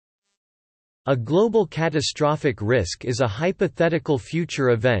A global catastrophic risk is a hypothetical future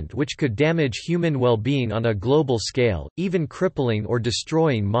event which could damage human well-being on a global scale, even crippling or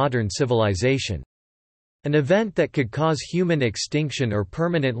destroying modern civilization. An event that could cause human extinction or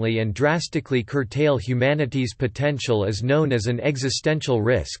permanently and drastically curtail humanity's potential is known as an existential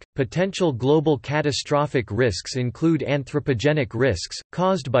risk. Potential global catastrophic risks include anthropogenic risks,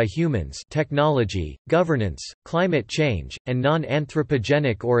 caused by humans, technology, governance, climate change, and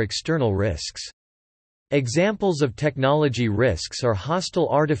non-anthropogenic or external risks. Examples of technology risks are hostile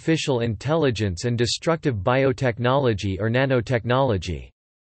artificial intelligence and destructive biotechnology or nanotechnology.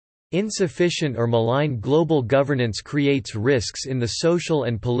 Insufficient or malign global governance creates risks in the social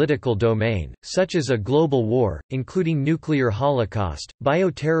and political domain, such as a global war, including nuclear holocaust,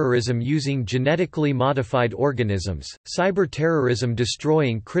 bioterrorism using genetically modified organisms, cyberterrorism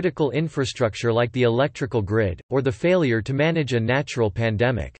destroying critical infrastructure like the electrical grid, or the failure to manage a natural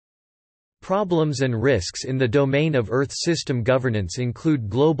pandemic. Problems and risks in the domain of Earth system governance include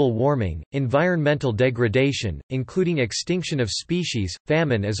global warming, environmental degradation, including extinction of species,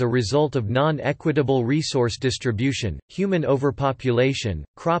 famine as a result of non-equitable resource distribution, human overpopulation,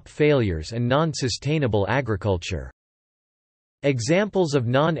 crop failures and non-sustainable agriculture. Examples of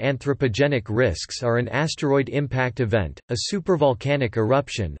non-anthropogenic risks are an asteroid impact event, a supervolcanic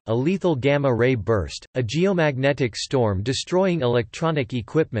eruption, a lethal gamma-ray burst, a geomagnetic storm destroying electronic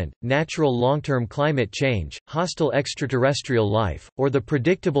equipment, natural long-term climate change, hostile extraterrestrial life, or the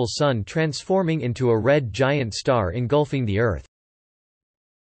predictable Sun transforming into a red giant star engulfing the Earth.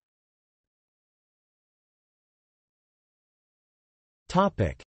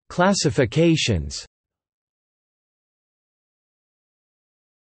 Classifications.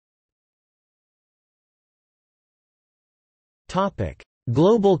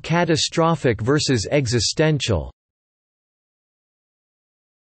 Global catastrophic versus existential.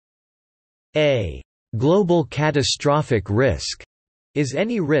 A global catastrophic risk is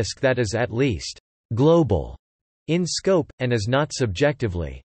any risk that is at least global in scope, and is not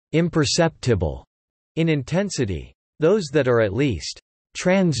subjectively imperceptible in intensity. Those that are at least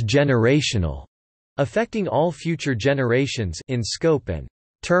transgenerational, affecting all future generations in scope, and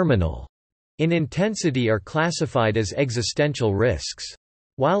terminal in intensity are classified as existential risks.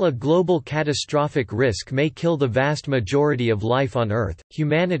 While a global catastrophic risk may kill the vast majority of life on Earth,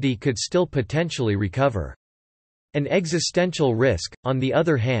 humanity could still potentially recover. An existential risk, on the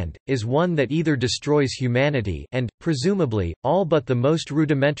other hand, is one that either destroys humanity and, presumably, all but the most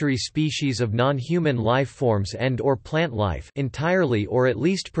rudimentary species of non-human life forms and/or plant life entirely, or at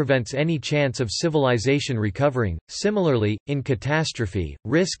least prevents any chance of civilization recovering. Similarly, in Catastrophe,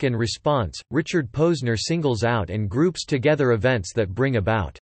 Risk and Response, Richard Posner singles out and groups together events that bring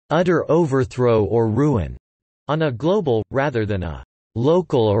about utter overthrow or ruin on a global, rather than a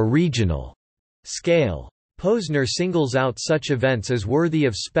local or regional scale. Posner singles out such events as worthy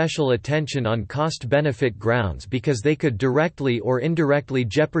of special attention on cost-benefit grounds because they could directly or indirectly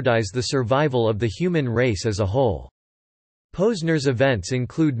jeopardize the survival of the human race as a whole. Posner's events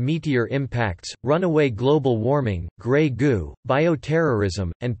include meteor impacts, runaway global warming, grey goo,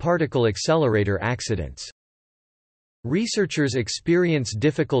 bioterrorism, and particle accelerator accidents. Researchers experience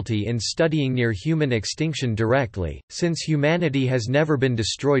difficulty in studying near-human extinction directly, since humanity has never been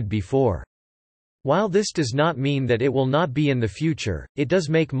destroyed before. While this does not mean that it will not be in the future, it does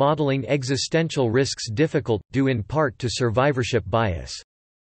make modeling existential risks difficult, due in part to survivorship bias.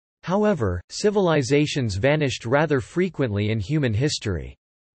 However, civilizations vanished rather frequently in human history.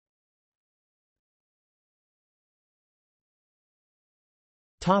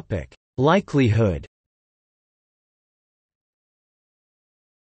 Likelihood.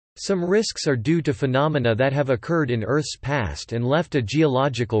 Some risks are due to phenomena that have occurred in Earth's past and left a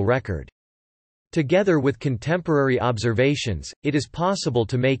geological record. Together with contemporary observations, it is possible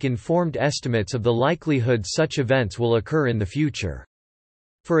to make informed estimates of the likelihood such events will occur in the future.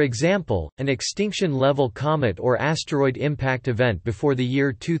 For example, an extinction-level comet or asteroid impact event before the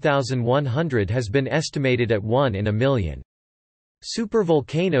year 2100 has been estimated at 1 in a million.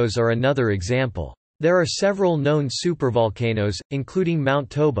 Supervolcanoes are another example. There are several known supervolcanoes, including Mount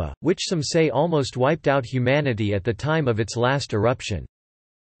Toba, which some say almost wiped out humanity at the time of its last eruption.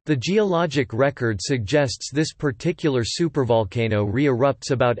 The geologic record suggests this particular supervolcano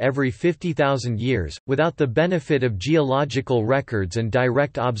re-erupts about every 50,000 years. Without the benefit of geological records and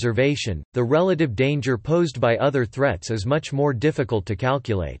direct observation, the relative danger posed by other threats is much more difficult to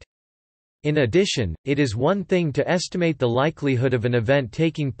calculate. In addition, it is one thing to estimate the likelihood of an event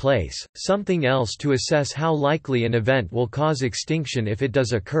taking place, something else to assess how likely an event will cause extinction if it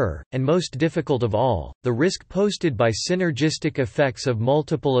does occur, and most difficult of all, the risk posted by synergistic effects of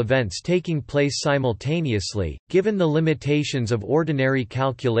multiple events taking place simultaneously. Given the limitations of ordinary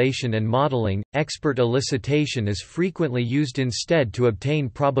calculation and modeling, expert elicitation is frequently used instead to obtain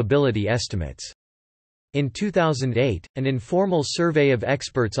probability estimates. In 2008, an informal survey of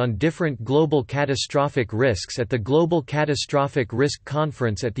experts on different global catastrophic risks at the Global Catastrophic Risk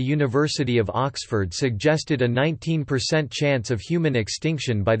Conference at the University of Oxford suggested a 19% chance of human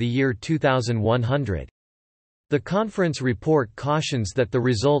extinction by the year 2100. The conference report cautions that the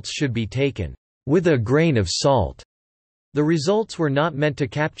results should be taken with a grain of salt. The results were not meant to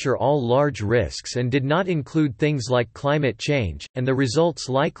capture all large risks and did not include things like climate change, and the results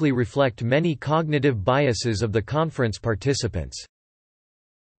likely reflect many cognitive biases of the conference participants.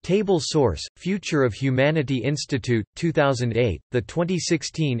 Table source: Future of Humanity Institute, 2008. The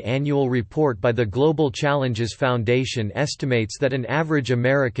 2016 annual report by the Global Challenges Foundation estimates that an average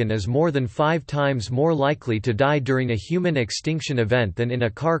American is more than 5 times more likely to die during a human extinction event than in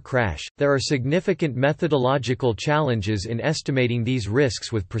a car crash. There are significant methodological challenges in estimating these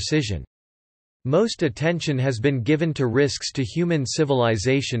risks with precision. Most attention has been given to risks to human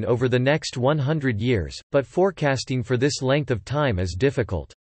civilization over the next 100 years, but forecasting for this length of time is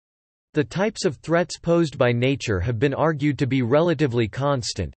difficult. The types of threats posed by nature have been argued to be relatively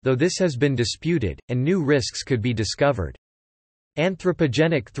constant, though this has been disputed, and new risks could be discovered.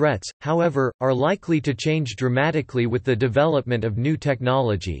 Anthropogenic threats, however, are likely to change dramatically with the development of new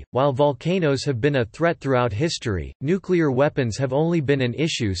technology. While volcanoes have been a threat throughout history, nuclear weapons have only been an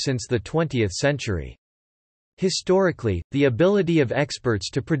issue since the 20th century. Historically, the ability of experts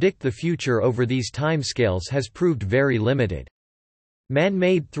to predict the future over these timescales has proved very limited.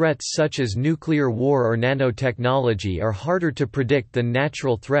 Man-made threats such as nuclear war or nanotechnology are harder to predict than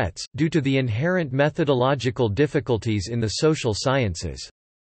natural threats, due to the inherent methodological difficulties in the social sciences.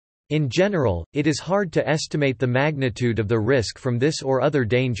 In general, it is hard to estimate the magnitude of the risk from this or other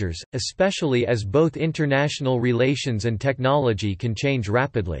dangers, especially as both international relations and technology can change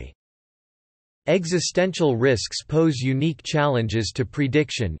rapidly. Existential risks pose unique challenges to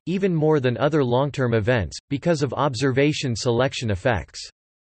prediction, even more than other long-term events, because of observation selection effects.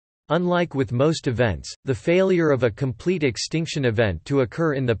 Unlike with most events, the failure of a complete extinction event to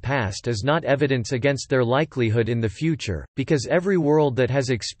occur in the past is not evidence against their likelihood in the future, because every world that has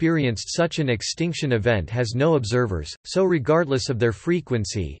experienced such an extinction event has no observers, so regardless of their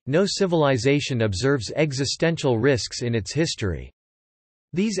frequency, no civilization observes existential risks in its history.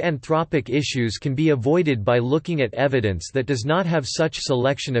 These anthropic issues can be avoided by looking at evidence that does not have such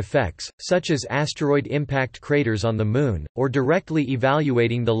selection effects, such as asteroid impact craters on the Moon, or directly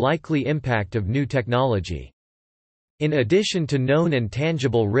evaluating the likely impact of new technology. In addition to known and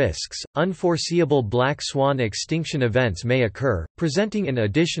tangible risks, unforeseeable black swan extinction events may occur, presenting an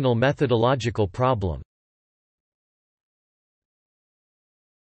additional methodological problem.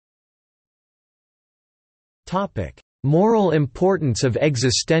 Moral importance of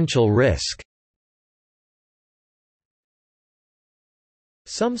existential risk.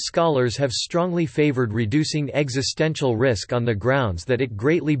 Some scholars have strongly favored reducing existential risk on the grounds that it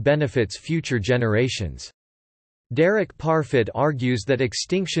greatly benefits future generations. Derek Parfit argues that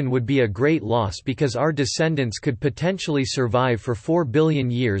extinction would be a great loss because our descendants could potentially survive for 4 billion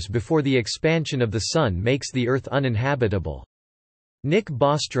years before the expansion of the Sun makes the Earth uninhabitable. Nick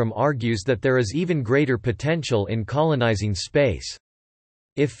Bostrom argues that there is even greater potential in colonizing space.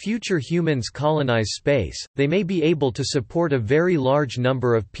 If future humans colonize space, they may be able to support a very large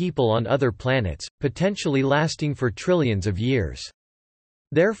number of people on other planets, potentially lasting for trillions of years.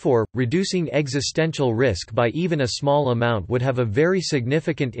 Therefore, reducing existential risk by even a small amount would have a very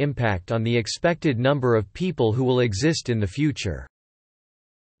significant impact on the expected number of people who will exist in the future.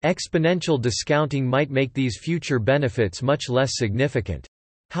 Exponential discounting might make these future benefits much less significant.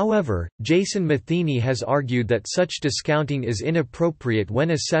 However, Jason Matheny has argued that such discounting is inappropriate when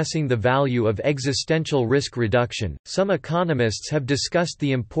assessing the value of existential risk reduction. Some economists have discussed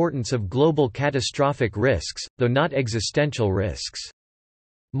the importance of global catastrophic risks, though not existential risks.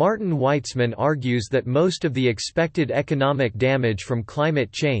 Martin Weitzman argues that most of the expected economic damage from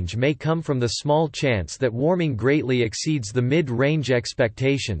climate change may come from the small chance that warming greatly exceeds the mid-range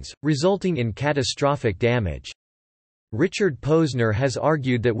expectations, resulting in catastrophic damage. Richard Posner has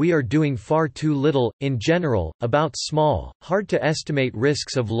argued that we are doing far too little, in general, about small, hard to estimate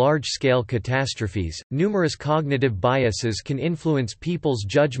risks of large-scale catastrophes. Numerous cognitive biases can influence people's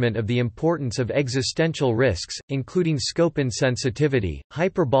judgment of the importance of existential risks, including scope insensitivity,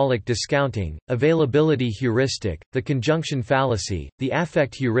 hyperbolic discounting, availability heuristic, the conjunction fallacy, the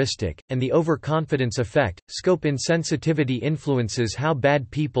affect heuristic, and the overconfidence effect. Scope insensitivity influences how bad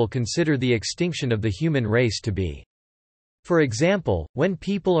people consider the extinction of the human race to be. For example, when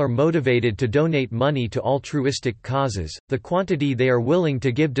people are motivated to donate money to altruistic causes, the quantity they are willing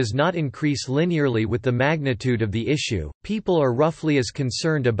to give does not increase linearly with the magnitude of the issue. People are roughly as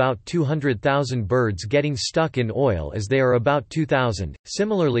concerned about 200,000 birds getting stuck in oil as they are about 2,000.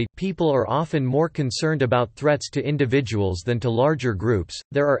 Similarly, people are often more concerned about threats to individuals than to larger groups.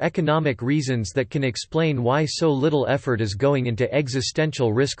 There are economic reasons that can explain why so little effort is going into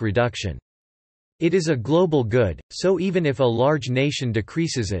existential risk reduction. It is a global good, so even if a large nation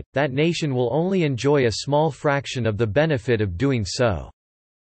decreases it, that nation will only enjoy a small fraction of the benefit of doing so.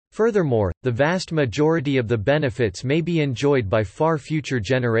 Furthermore, the vast majority of the benefits may be enjoyed by far future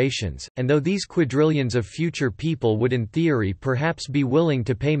generations, and though these quadrillions of future people would in theory perhaps be willing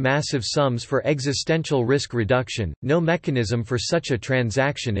to pay massive sums for existential risk reduction, no mechanism for such a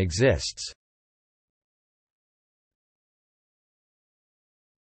transaction exists.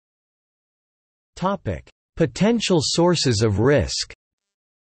 Potential sources of risk.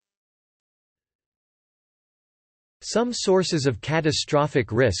 Some sources of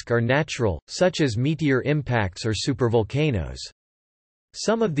catastrophic risk are natural, such as meteor impacts or supervolcanoes.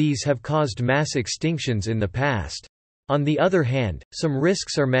 Some of these have caused mass extinctions in the past. On the other hand, some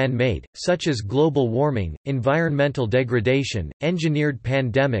risks are man-made, such as global warming, environmental degradation, engineered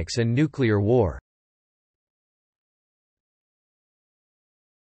pandemics and nuclear war.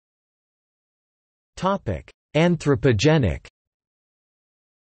 Anthropogenic.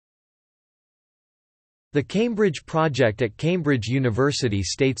 The Cambridge Project at Cambridge University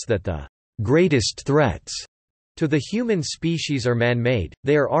states that the greatest threats to the human species are man-made.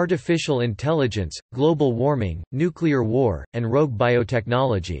 They are artificial intelligence, global warming, nuclear war, and rogue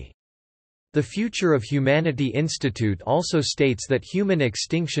biotechnology. The Future of Humanity Institute also states that human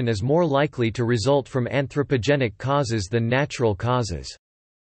extinction is more likely to result from anthropogenic causes than natural causes.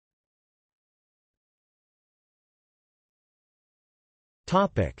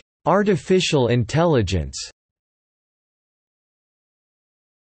 Artificial intelligence.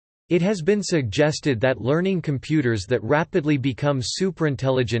 It has been suggested that learning computers that rapidly become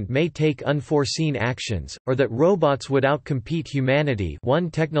superintelligent may take unforeseen actions, or that robots would outcompete humanity,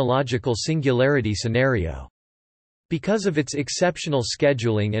 one technological singularity scenario. Because of its exceptional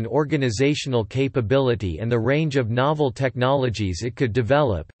scheduling and organizational capability and the range of novel technologies it could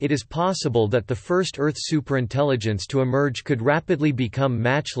develop, it is possible that the first Earth superintelligence to emerge could rapidly become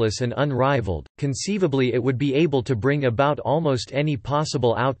matchless and unrivaled. Conceivably, it would be able to bring about almost any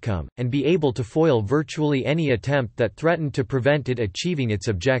possible outcome, and be able to foil virtually any attempt that threatened to prevent it achieving its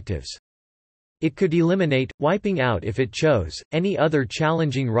objectives. It could eliminate, wiping out if it chose, any other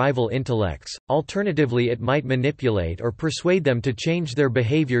challenging rival intellects. Alternatively, it might manipulate or persuade them to change their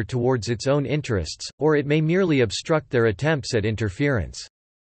behavior towards its own interests, or it may merely obstruct their attempts at interference.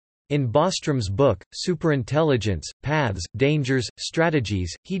 In Bostrom's book, Superintelligence, Paths, Dangers,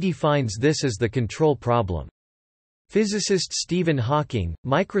 Strategies, he defines this as the control problem. Physicist Stephen Hawking,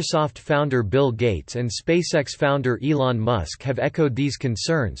 Microsoft founder Bill Gates and SpaceX founder Elon Musk have echoed these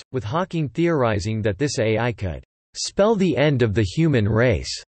concerns, with Hawking theorizing that this AI could spell the end of the human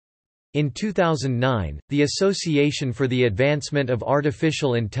race. In 2009, the Association for the Advancement of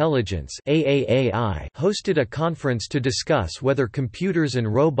Artificial Intelligence (AAAI) hosted a conference to discuss whether computers and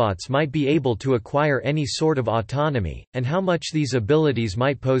robots might be able to acquire any sort of autonomy, and how much these abilities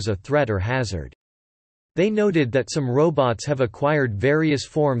might pose a threat or hazard. They noted that some robots have acquired various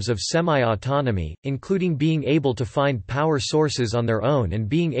forms of semi-autonomy, including being able to find power sources on their own and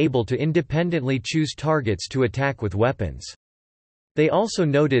being able to independently choose targets to attack with weapons. They also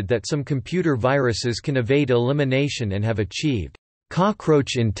noted that some computer viruses can evade elimination and have achieved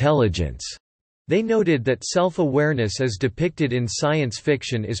cockroach intelligence. They noted that self-awareness as depicted in science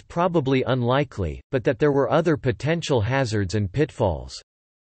fiction is probably unlikely, but that there were other potential hazards and pitfalls.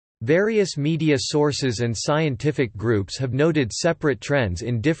 Various media sources and scientific groups have noted separate trends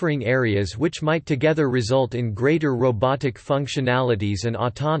in differing areas which might together result in greater robotic functionalities and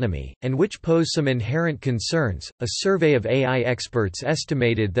autonomy, and which pose some inherent concerns. A survey of AI experts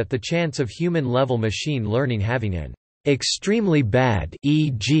estimated that the chance of human-level machine learning having an extremely bad,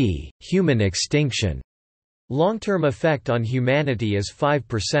 e.g., human extinction, long-term effect on humanity is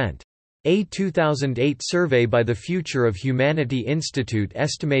 5%. A 2008 survey by the Future of Humanity Institute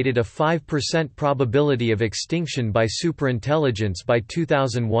estimated a 5% probability of extinction by superintelligence by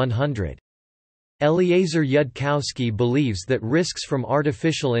 2100. Eliezer Yudkowsky believes that risks from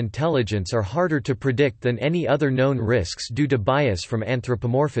artificial intelligence are harder to predict than any other known risks due to bias from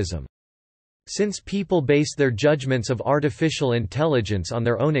anthropomorphism. Since people base their judgments of artificial intelligence on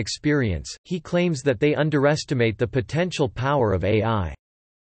their own experience, he claims that they underestimate the potential power of AI.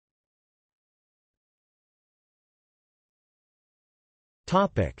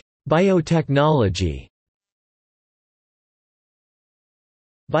 Biotechnology.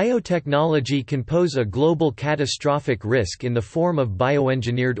 Biotechnology can pose a global catastrophic risk in the form of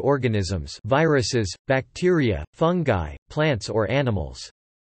bioengineered organisms, viruses, bacteria, fungi, plants or animals.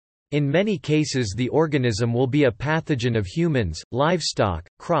 In many cases the organism will be a pathogen of humans, livestock,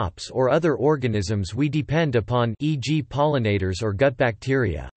 crops or other organisms we depend upon, e.g. pollinators or gut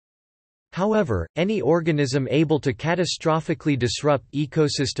bacteria. However, any organism able to catastrophically disrupt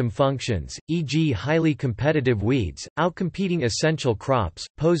ecosystem functions, e.g. highly competitive weeds, outcompeting essential crops,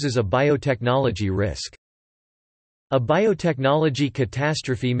 poses a biotechnology risk. A biotechnology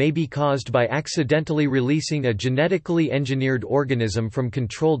catastrophe may be caused by accidentally releasing a genetically engineered organism from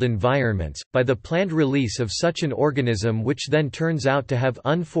controlled environments, by the planned release of such an organism which then turns out to have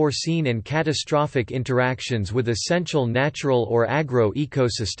unforeseen and catastrophic interactions with essential natural or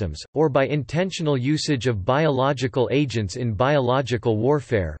agro-ecosystems, or by intentional usage of biological agents in biological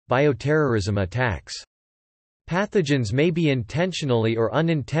warfare, bioterrorism attacks. Pathogens may be intentionally or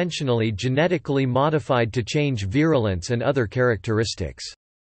unintentionally genetically modified to change virulence and other characteristics.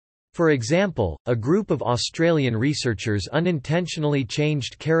 For example, a group of Australian researchers unintentionally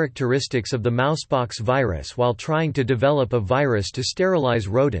changed characteristics of the mousepox virus while trying to develop a virus to sterilize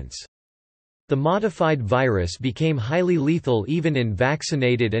rodents. The modified virus became highly lethal even in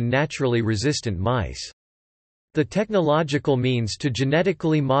vaccinated and naturally resistant mice. The technological means to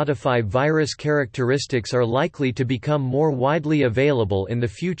genetically modify virus characteristics are likely to become more widely available in the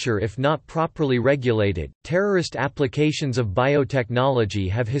future if not properly regulated. Terrorist applications of biotechnology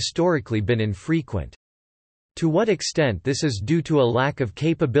have historically been infrequent. To what extent this is due to a lack of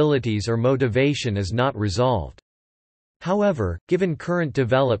capabilities or motivation is not resolved. However, given current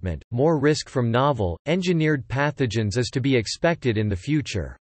development, more risk from novel, engineered pathogens is to be expected in the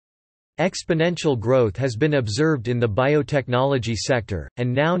future. Exponential growth has been observed in the biotechnology sector,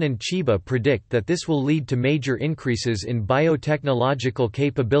 and Noun and Chiba predict that this will lead to major increases in biotechnological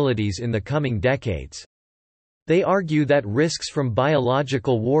capabilities in the coming decades. They argue that risks from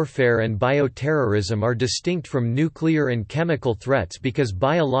biological warfare and bioterrorism are distinct from nuclear and chemical threats because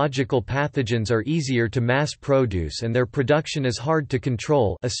biological pathogens are easier to mass produce and their production is hard to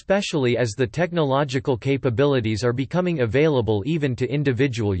control, especially as the technological capabilities are becoming available even to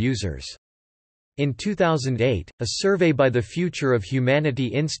individual users. In 2008, a survey by the Future of Humanity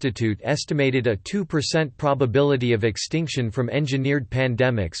Institute estimated a 2% probability of extinction from engineered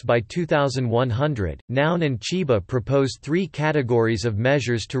pandemics by 2100. Noun and Chiba proposed three categories of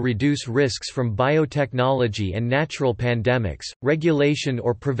measures to reduce risks from biotechnology and natural pandemics: regulation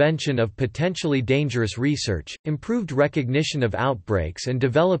or prevention of potentially dangerous research, improved recognition of outbreaks, and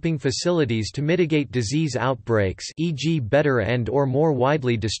developing facilities to mitigate disease outbreaks, e.g. better and/or more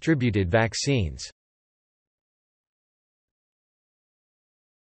widely distributed vaccines.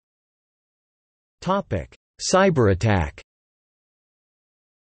 Cyberattack.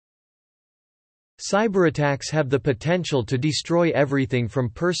 Cyberattacks have the potential to destroy everything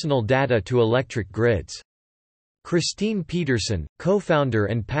from personal data to electric grids. Christine Peterson, co-founder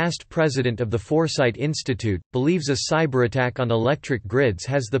and past president of the Foresight Institute, believes a cyberattack on electric grids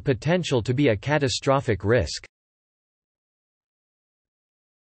has the potential to be a catastrophic risk.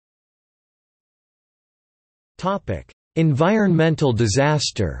 Environmental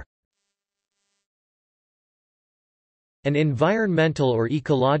disaster. An environmental or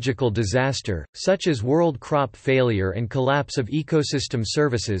ecological disaster, such as world crop failure and collapse of ecosystem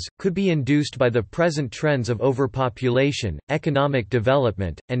services, could be induced by the present trends of overpopulation, economic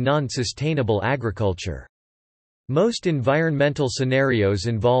development, and non-sustainable agriculture. Most environmental scenarios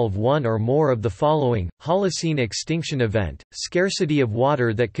involve one or more of the following: Holocene extinction event, scarcity of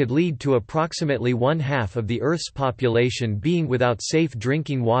water that could lead to approximately 1/2 of the Earth's population being without safe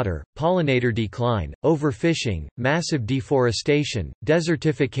drinking water, pollinator decline, overfishing, massive deforestation,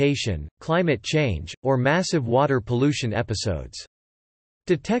 desertification, climate change, or massive water pollution episodes.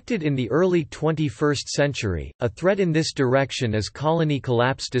 Detected in the early 21st century, a threat in this direction is colony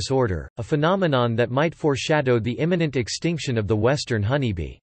collapse disorder, a phenomenon that might foreshadow the imminent extinction of the western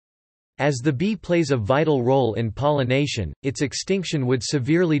honeybee. As the bee plays a vital role in pollination, its extinction would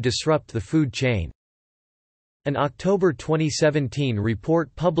severely disrupt the food chain. An October 2017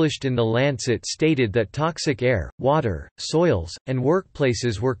 report published in The Lancet stated that toxic air, water, soils, and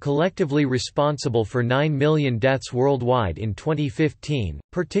workplaces were collectively responsible for 9 million deaths worldwide in 2015,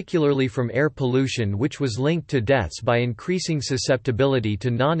 particularly from air pollution, which was linked to deaths by increasing susceptibility to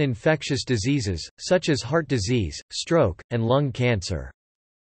non-infectious diseases, such as heart disease, stroke, and lung cancer.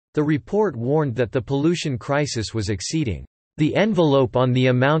 The report warned that the pollution crisis was exceeding the envelope on the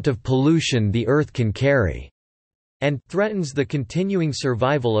amount of pollution the Earth can carry, and threatens the continuing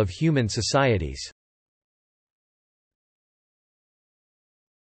survival of human societies.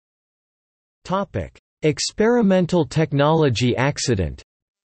 Topic: Experimental technology accident.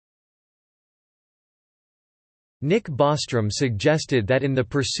 Nick Bostrom suggested that in the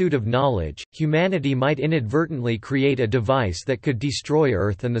pursuit of knowledge, humanity might inadvertently create a device that could destroy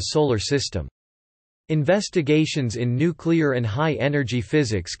Earth and the Solar System. Investigations in nuclear and high-energy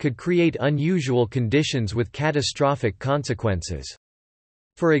physics could create unusual conditions with catastrophic consequences.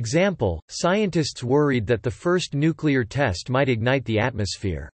 For example, scientists worried that the first nuclear test might ignite the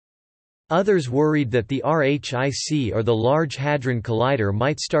atmosphere. Others worried that the RHIC or the Large Hadron Collider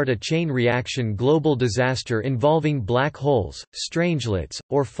might start a chain reaction global disaster involving black holes, strangelets,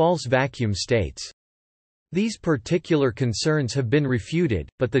 or false vacuum states. These particular concerns have been refuted,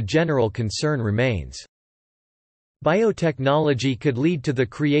 but the general concern remains. Biotechnology could lead to the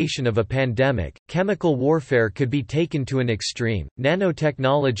creation of a pandemic, chemical warfare could be taken to an extreme,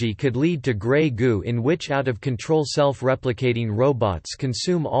 nanotechnology could lead to grey goo in which out-of-control self-replicating robots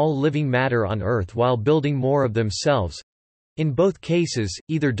consume all living matter on Earth while building more of themselves—in both cases,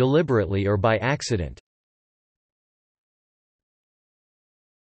 either deliberately or by accident.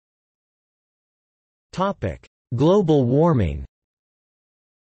 Global warming.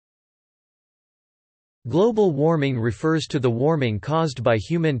 Global warming refers to the warming caused by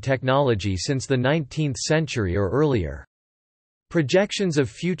human technology since the 19th century or earlier. Projections of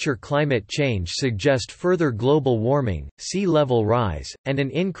future climate change suggest further global warming, sea level rise, and an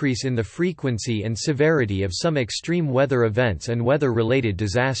increase in the frequency and severity of some extreme weather events and weather-related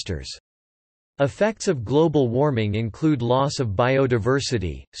disasters. Effects of global warming include loss of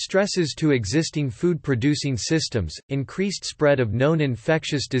biodiversity, stresses to existing food-producing systems, increased spread of known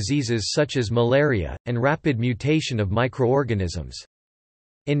infectious diseases such as malaria, and rapid mutation of microorganisms.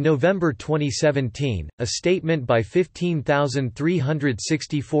 In November 2017, a statement by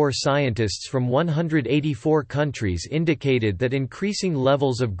 15,364 scientists from 184 countries indicated that increasing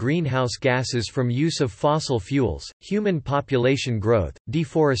levels of greenhouse gases from use of fossil fuels, human population growth,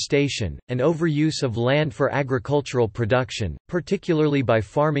 deforestation, and overuse of land for agricultural production, particularly by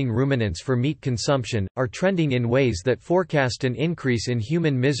farming ruminants for meat consumption, are trending in ways that forecast an increase in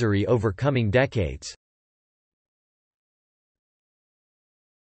human misery over coming decades.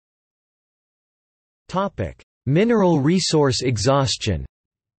 Mineral resource exhaustion.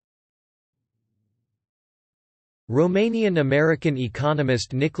 Romanian-American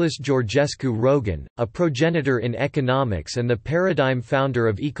economist Nicholas Georgescu Rogan, a progenitor in economics and the paradigm founder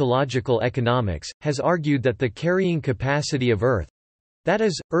of ecological economics, has argued that the carrying capacity of Earth—that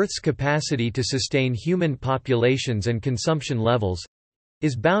is, Earth's capacity to sustain human populations and consumption levels—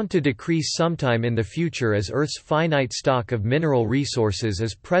 is bound to decrease sometime in the future as Earth's finite stock of mineral resources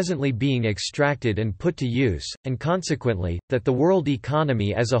is presently being extracted and put to use, and consequently, that the world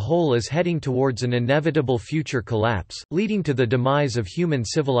economy as a whole is heading towards an inevitable future collapse, leading to the demise of human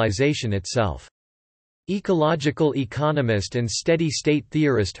civilization itself. Ecological economist and steady-state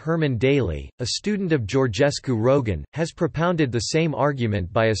theorist Herman Daly, a student of Georgescu Rogan, has propounded the same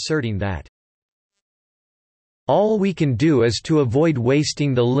argument by asserting that all we can do is to avoid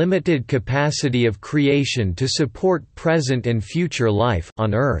wasting the limited capacity of creation to support present and future life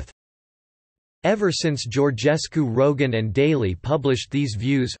on Earth. Ever since Georgescu Rogan and Daly published these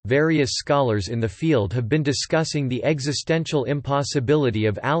views, various scholars in the field have been discussing the existential impossibility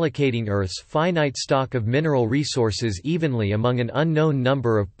of allocating Earth's finite stock of mineral resources evenly among an unknown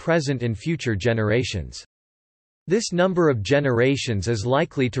number of present and future generations. This number of generations is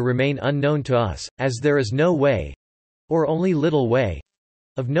likely to remain unknown to us, as there is no way—or only little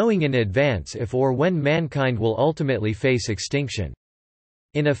way—of knowing in advance if or when mankind will ultimately face extinction.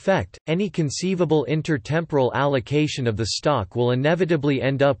 In effect, any conceivable intertemporal allocation of the stock will inevitably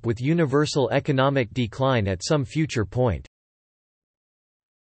end up with universal economic decline at some future point.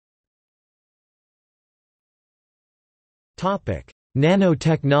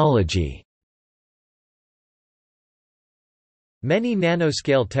 Nanotechnology. Many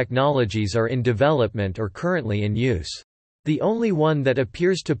nanoscale technologies are in development or currently in use. The only one that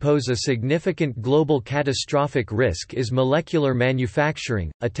appears to pose a significant global catastrophic risk is molecular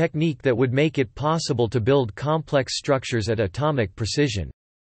manufacturing, a technique that would make it possible to build complex structures at atomic precision.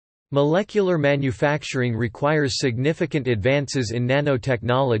 Molecular manufacturing requires significant advances in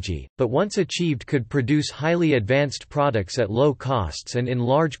nanotechnology, but once achieved could produce highly advanced products at low costs and in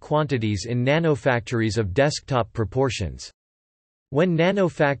large quantities in nanofactories of desktop proportions. When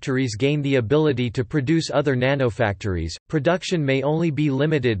nanofactories gain the ability to produce other nanofactories, production may only be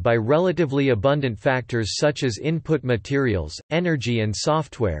limited by relatively abundant factors such as input materials, energy, and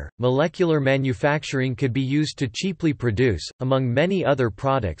software. Molecular manufacturing could be used to cheaply produce, among many other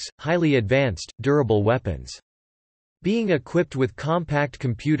products, highly advanced, durable weapons. Being equipped with compact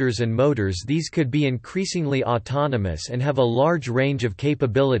computers and motors, these could be increasingly autonomous and have a large range of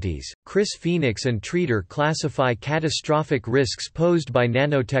capabilities. Chris Phoenix and Treater classify catastrophic risks posed by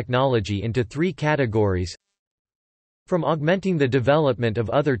nanotechnology into three categories: from augmenting the development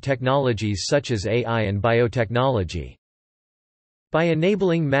of other technologies such as AI and biotechnology, by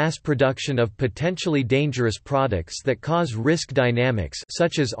enabling mass production of potentially dangerous products that cause risk dynamics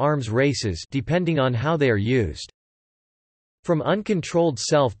such as arms races depending on how they are used, from uncontrolled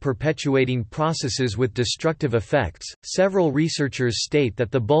self-perpetuating processes with destructive effects. Several researchers state that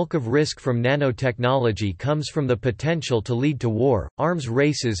the bulk of risk from nanotechnology comes from the potential to lead to war, arms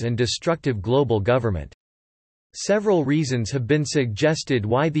races, and destructive global government. Several reasons have been suggested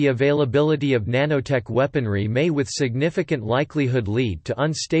why the availability of nanotech weaponry may with significant likelihood lead to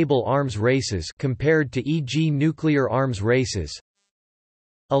unstable arms races compared to e.g. nuclear arms races.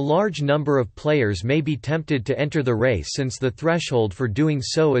 A large number of players may be tempted to enter the race since the threshold for doing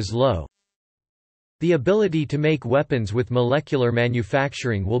so is low. The ability to make weapons with molecular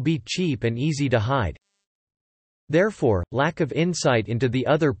manufacturing will be cheap and easy to hide. Therefore, lack of insight into the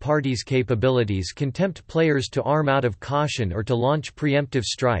other party's capabilities can tempt players to arm out of caution or to launch preemptive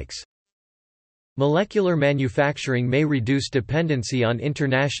strikes. Molecular manufacturing may reduce dependency on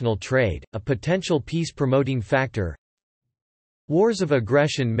international trade, a potential peace-promoting factor. Wars of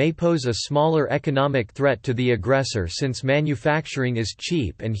aggression may pose a smaller economic threat to the aggressor since manufacturing is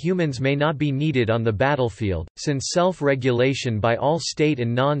cheap and humans may not be needed on the battlefield. Since self-regulation by all state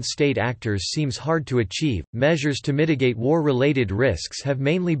and non-state actors seems hard to achieve, measures to mitigate war-related risks have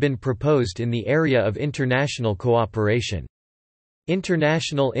mainly been proposed in the area of international cooperation.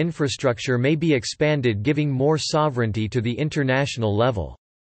 International infrastructure may be expanded, giving more sovereignty to the international level.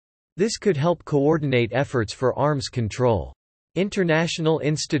 This could help coordinate efforts for arms control. International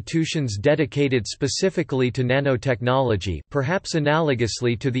institutions dedicated specifically to nanotechnology, perhaps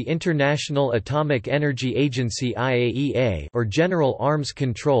analogously to the International Atomic Energy Agency (IAEA) or General Arms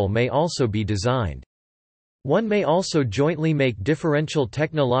Control, may also be designed. One may also jointly make differential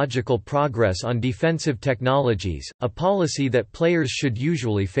technological progress on defensive technologies, a policy that players should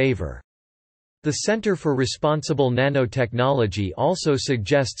usually favor. The Center for Responsible Nanotechnology also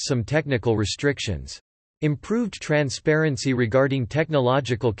suggests some technical restrictions. Improved transparency regarding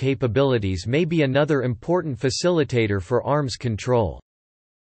technological capabilities may be another important facilitator for arms control.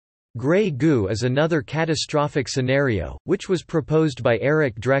 Grey goo is another catastrophic scenario, which was proposed by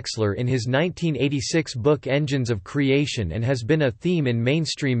Eric Drexler in his 1986 book Engines of Creation and has been a theme in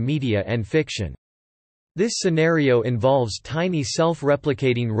mainstream media and fiction. This scenario involves tiny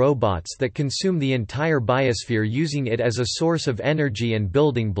self-replicating robots that consume the entire biosphere using it as a source of energy and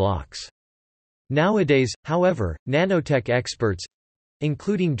building blocks. Nowadays, however, nanotech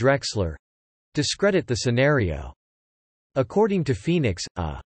experts—including Drexler—discredit the scenario. According to Phoenix,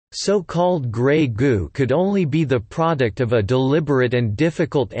 a so-called grey goo could only be the product of a deliberate and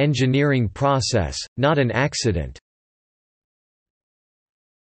difficult engineering process, not an accident.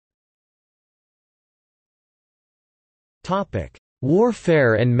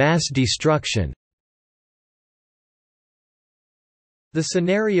 Warfare and mass destruction. The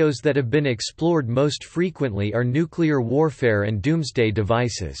scenarios that have been explored most frequently are nuclear warfare and doomsday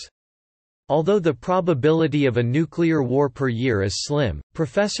devices. Although the probability of a nuclear war per year is slim,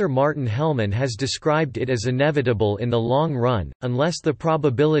 Professor Martin Hellman has described it as inevitable in the long run. Unless the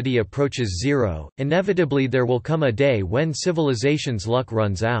probability approaches zero, inevitably there will come a day when civilization's luck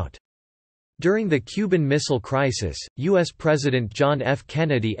runs out. During the Cuban Missile Crisis, U.S. President John F.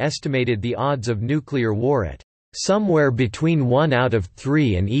 Kennedy estimated the odds of nuclear war at somewhere between 1 out of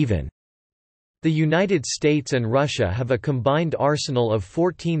 3 and even. The United States and Russia have a combined arsenal of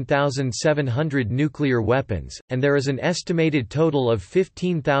 14,700 nuclear weapons, and there is an estimated total of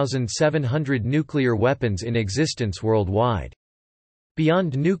 15,700 nuclear weapons in existence worldwide.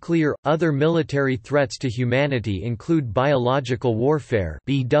 Beyond nuclear, other military threats to humanity include biological warfare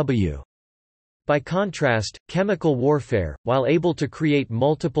 (BW). By contrast, chemical warfare, while able to create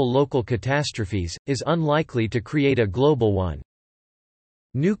multiple local catastrophes, is unlikely to create a global one.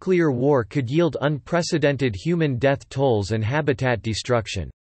 Nuclear war could yield unprecedented human death tolls and habitat destruction.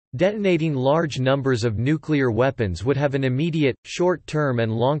 Detonating large numbers of nuclear weapons would have an immediate, short-term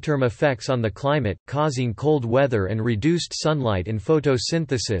and long-term effects on the climate, causing cold weather and reduced sunlight and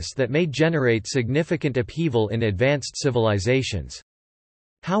photosynthesis that may generate significant upheaval in advanced civilizations.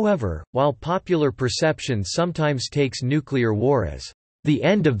 However, while popular perception sometimes takes nuclear war as the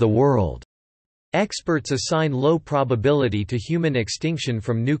end of the world, experts assign low probability to human extinction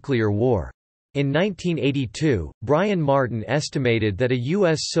from nuclear war. In 1982, Brian Martin estimated that a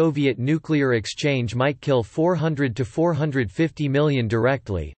U.S.-Soviet nuclear exchange might kill 400 to 450 million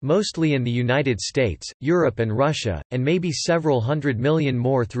directly, mostly in the United States, Europe and Russia, and maybe several hundred million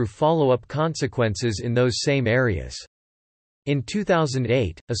more through follow-up consequences in those same areas. In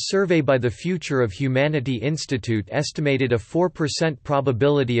 2008, a survey by the Future of Humanity Institute estimated a 4%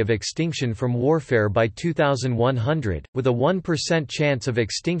 probability of extinction from warfare by 2100, with a 1% chance of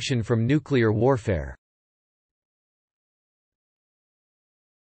extinction from nuclear warfare.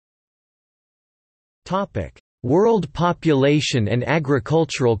 World population and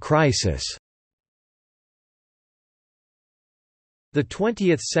agricultural crisis. The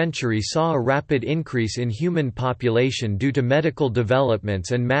 20th century saw a rapid increase in human population due to medical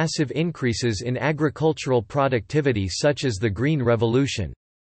developments and massive increases in agricultural productivity such as the Green Revolution.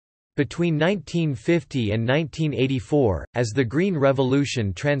 Between 1950 and 1984, as the Green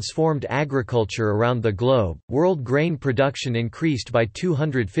Revolution transformed agriculture around the globe, world grain production increased by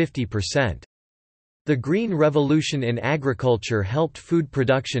 250%. The Green Revolution in agriculture helped food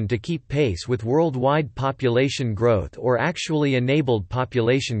production to keep pace with worldwide population growth or actually enabled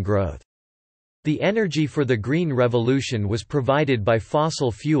population growth. The energy for the Green Revolution was provided by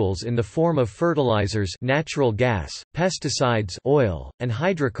fossil fuels in the form of fertilizers, natural gas, pesticides, oil, and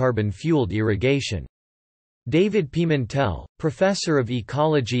hydrocarbon-fueled irrigation. David Pimentel, professor of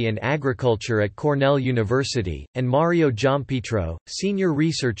ecology and agriculture at Cornell University, and Mario Giampietro, senior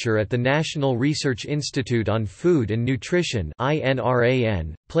researcher at the National Research Institute on Food and Nutrition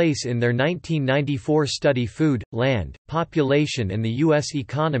 (INRAN), place in their 1994 study Food, Land, Population and the U.S.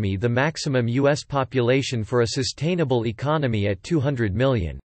 Economy the maximum U.S. population for a sustainable economy at 200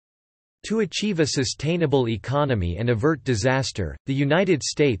 million. To achieve a sustainable economy and avert disaster, the United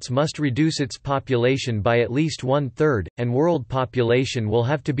States must reduce its population by at least 1/3, and world population will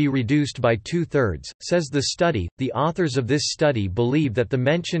have to be reduced by 2/3, says the study. The authors of this study believe that the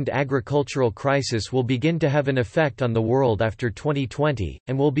mentioned agricultural crisis will begin to have an effect on the world after 2020,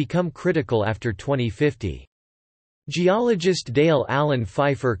 and will become critical after 2050. Geologist Dale Allen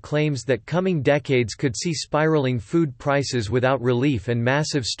Pfeiffer claims that coming decades could see spiraling food prices without relief and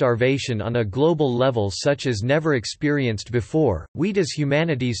massive starvation on a global level such as never experienced before. Wheat is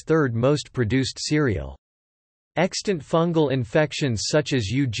humanity's third most produced cereal. Extant fungal infections such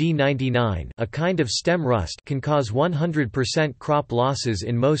as UG99, a kind of stem rust, can cause 100% crop losses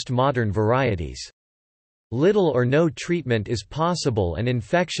in most modern varieties. Little or no treatment is possible and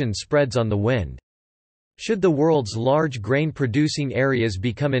infection spreads on the wind. Should the world's large grain-producing areas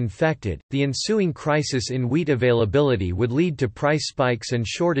become infected, the ensuing crisis in wheat availability would lead to price spikes and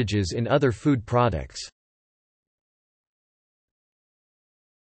shortages in other food products.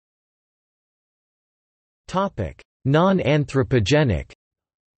 Non-anthropogenic.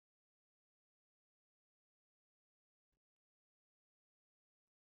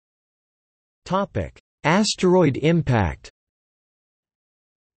 Asteroid impact.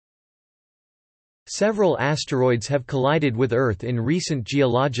 Several asteroids have collided with Earth in recent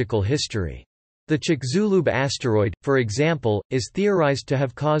geological history. The Chicxulub asteroid, for example, is theorized to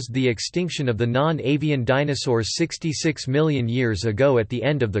have caused the extinction of the non-avian dinosaurs 66 million years ago at the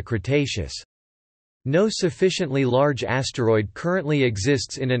end of the Cretaceous. No sufficiently large asteroid currently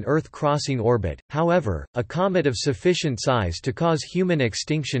exists in an Earth-crossing orbit, however, a comet of sufficient size to cause human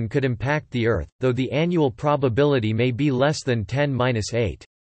extinction could impact the Earth, though the annual probability may be less than 10⁻⁸.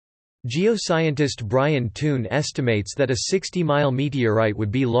 Geoscientist Brian Toon estimates that a 60-mile meteorite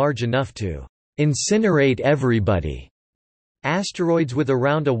would be large enough to incinerate everybody. Asteroids with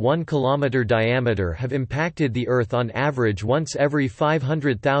around a 1 km diameter have impacted the Earth on average once every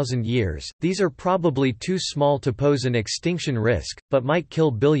 500,000 years. These are probably too small to pose an extinction risk, but might kill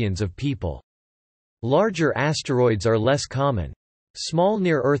billions of people. Larger asteroids are less common. Small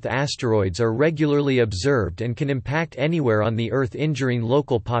near-Earth asteroids are regularly observed and can impact anywhere on the Earth, injuring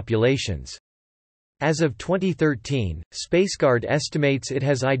local populations. As of 2013, SpaceGuard estimates it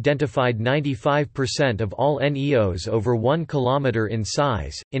has identified 95% of all NEOs over 1 km in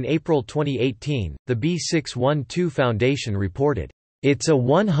size. In April 2018, the B612 Foundation reported, "It's a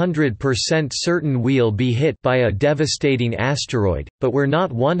 100% certain we'll be hit by a devastating asteroid, but we're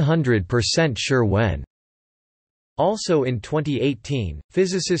not 100% sure when." Also in 2018,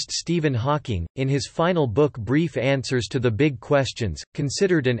 physicist Stephen Hawking, in his final book Brief Answers to the Big Questions,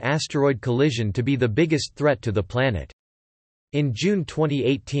 considered an asteroid collision to be the biggest threat to the planet. In June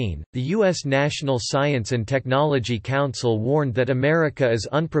 2018, the U.S. National Science and Technology Council warned that America is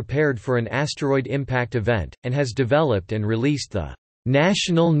unprepared for an asteroid impact event, and has developed and released the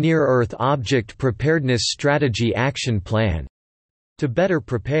National Near-Earth Object Preparedness Strategy Action Plan to better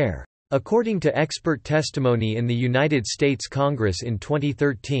prepare. According to expert testimony in the United States Congress in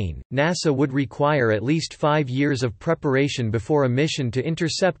 2013, NASA would require at least 5 years of preparation before a mission to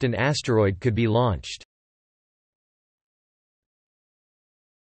intercept an asteroid could be launched.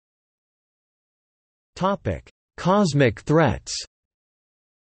 Cosmic threats.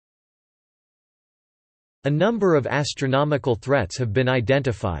 A number of astronomical threats have been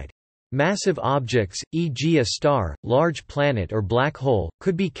identified. Massive objects, e.g. a star, large planet or black hole,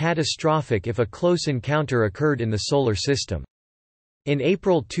 could be catastrophic if a close encounter occurred in the Solar System. In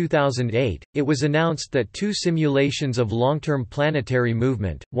April 2008, it was announced that 2 simulations of long-term planetary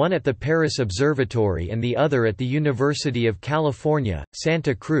movement, one at the Paris Observatory and the other at the University of California,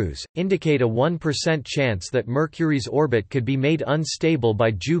 Santa Cruz, indicate a 1% chance that Mercury's orbit could be made unstable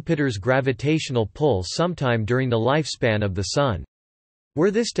by Jupiter's gravitational pull sometime during the lifespan of the Sun. Were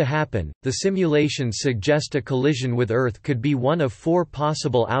this to happen, the simulations suggest a collision with Earth could be one of 4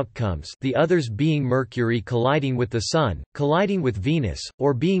 possible outcomes, the others being Mercury colliding with the Sun, colliding with Venus,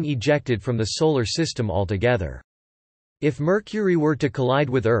 or being ejected from the Solar System altogether. If Mercury were to collide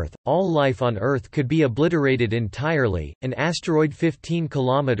with Earth, all life on Earth could be obliterated entirely. An asteroid 15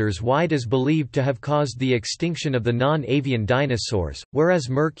 km wide is believed to have caused the extinction of the non-avian dinosaurs,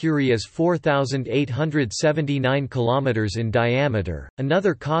 whereas Mercury is 4,879 km in diameter.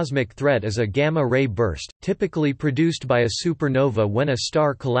 Another cosmic threat is a gamma-ray burst, typically produced by a supernova when a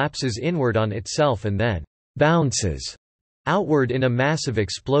star collapses inward on itself and then bounces outward in a massive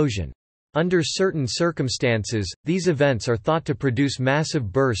explosion. Under certain circumstances, these events are thought to produce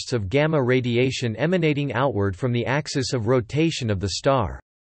massive bursts of gamma radiation emanating outward from the axis of rotation of the star.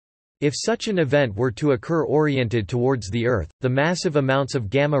 If such an event were to occur oriented towards the Earth, the massive amounts of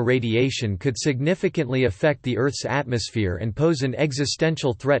gamma radiation could significantly affect the Earth's atmosphere and pose an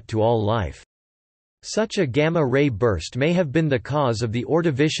existential threat to all life. Such a gamma-ray burst may have been the cause of the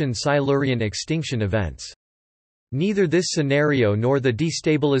Ordovician-Silurian extinction events. Neither this scenario nor the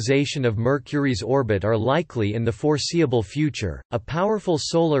destabilization of Mercury's orbit are likely in the foreseeable future. A powerful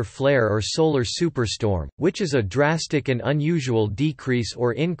solar flare or solar superstorm, which is a drastic and unusual decrease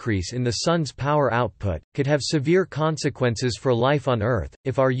or increase in the Sun's power output, could have severe consequences for life on Earth.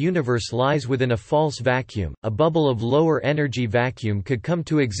 If our universe lies within a false vacuum, a bubble of lower energy vacuum could come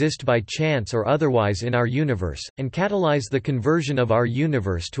to exist by chance or otherwise in our universe, and catalyze the conversion of our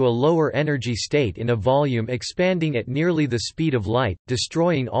universe to a lower energy state in a volume expanding at nearly the speed of light,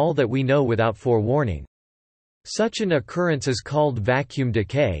 destroying all that we know without forewarning. Such an occurrence is called vacuum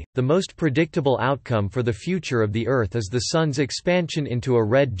decay. The most predictable outcome for the future of the Earth is the Sun's expansion into a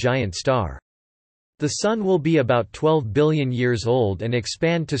red giant star. The Sun will be about 12 billion years old and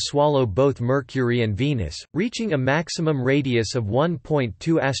expand to swallow both Mercury and Venus, reaching a maximum radius of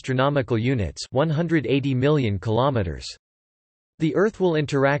 1.2 astronomical units, 180 million kilometers. The Earth will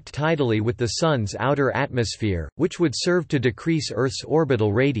interact tidally with the Sun's outer atmosphere, which would serve to decrease Earth's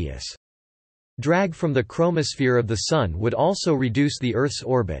orbital radius. Drag from the chromosphere of the Sun would also reduce the Earth's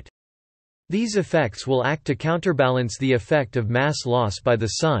orbit. These effects will act to counterbalance the effect of mass loss by the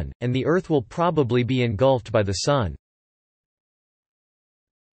Sun, and the Earth will probably be engulfed by the Sun.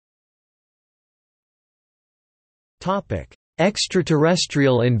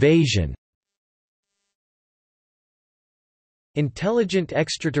 Extraterrestrial invasion. Intelligent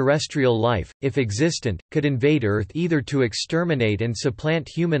extraterrestrial life, if existent, could invade Earth either to exterminate and supplant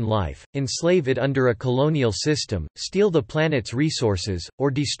human life, enslave it under a colonial system, steal the planet's resources,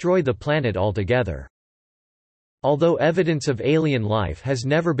 or destroy the planet altogether. Although evidence of alien life has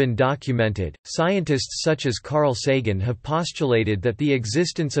never been documented, scientists such as Carl Sagan have postulated that the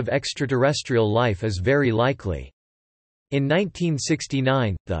existence of extraterrestrial life is very likely. In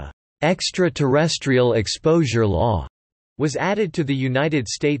 1969, the Extraterrestrial Exposure Law was added to the United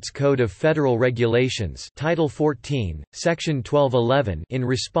States Code of Federal Regulations, Title 14, Section 1211, in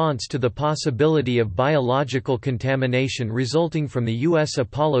response to the possibility of biological contamination resulting from the U.S.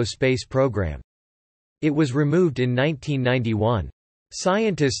 Apollo space program. It was removed in 1991.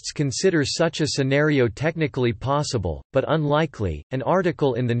 Scientists consider such a scenario technically possible, but unlikely. An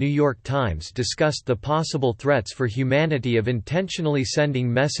article in The New York Times discussed the possible threats for humanity of intentionally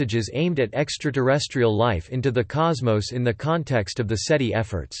sending messages aimed at extraterrestrial life into the cosmos in the context of the SETI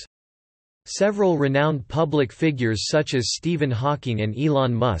efforts. Several renowned public figures such as Stephen Hawking and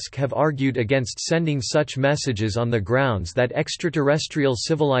Elon Musk have argued against sending such messages on the grounds that extraterrestrial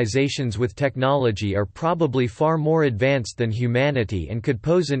civilizations with technology are probably far more advanced than humanity and could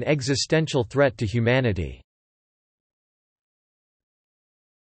pose an existential threat to humanity.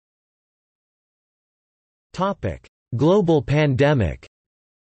 Global pandemic.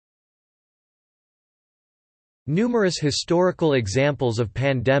 Numerous historical examples of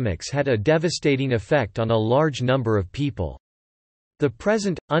pandemics had a devastating effect on a large number of people. The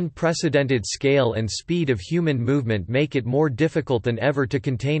present, unprecedented scale and speed of human movement make it more difficult than ever to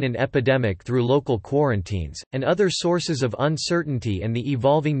contain an epidemic through local quarantines, and other sources of uncertainty and the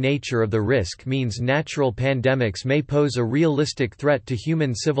evolving nature of the risk means natural pandemics may pose a realistic threat to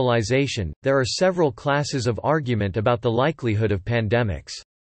human civilization. There are several classes of argument about the likelihood of pandemics.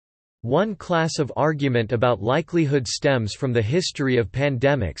 One class of argument about likelihood stems from the history of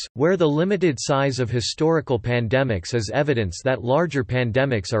pandemics, where the limited size of historical pandemics is evidence that larger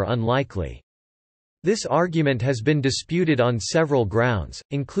pandemics are unlikely. This argument has been disputed on several grounds,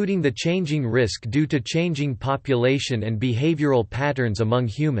 including the changing risk due to changing population and behavioral patterns among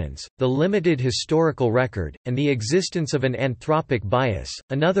humans, the limited historical record, and the existence of an anthropic bias.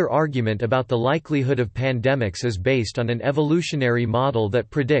 Another argument about the likelihood of pandemics is based on an evolutionary model that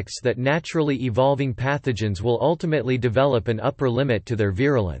predicts that naturally evolving pathogens will ultimately develop an upper limit to their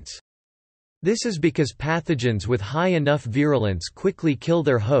virulence. This is because pathogens with high enough virulence quickly kill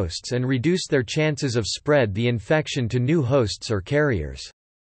their hosts and reduce their chances of spread the infection to new hosts or carriers.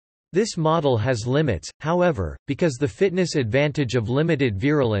 This model has limits, however, because the fitness advantage of limited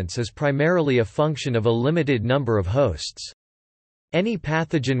virulence is primarily a function of a limited number of hosts. Any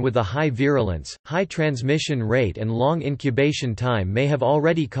pathogen with a high virulence, high transmission rate and long incubation time may have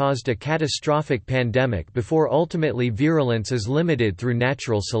already caused a catastrophic pandemic before ultimately virulence is limited through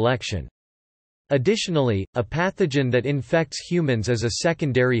natural selection. Additionally, a pathogen that infects humans as a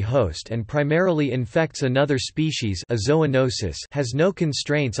secondary host and primarily infects another species, a zoonosis, has no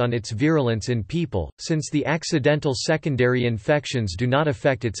constraints on its virulence in people, since the accidental secondary infections do not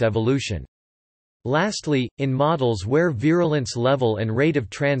affect its evolution. Lastly, in models where virulence level and rate of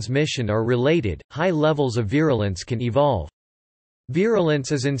transmission are related, high levels of virulence can evolve.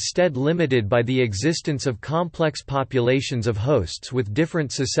 Virulence is instead limited by the existence of complex populations of hosts with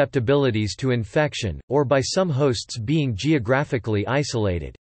different susceptibilities to infection, or by some hosts being geographically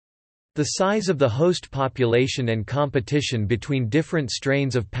isolated. The size of the host population and competition between different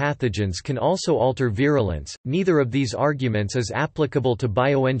strains of pathogens can also alter virulence. Neither of these arguments is applicable to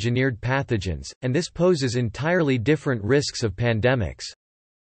bioengineered pathogens, and this poses entirely different risks of pandemics.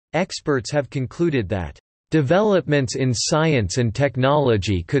 Experts have concluded that developments in science and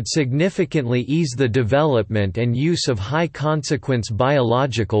technology could significantly ease the development and use of high-consequence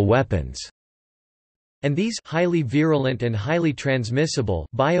biological weapons, and these highly virulent and highly transmissible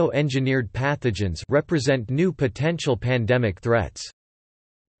bioengineered pathogens represent new potential pandemic threats.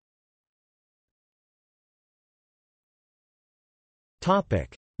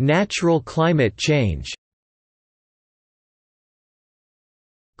 Natural climate change.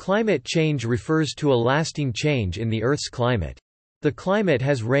 Climate change refers to a lasting change in the Earth's climate. The climate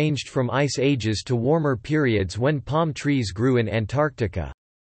has ranged from ice ages to warmer periods when palm trees grew in Antarctica.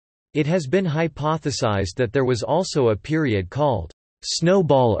 It has been hypothesized that there was also a period called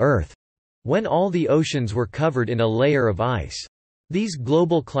snowball Earth, when all the oceans were covered in a layer of ice. These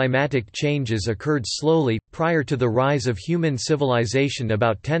global climatic changes occurred slowly, prior to the rise of human civilization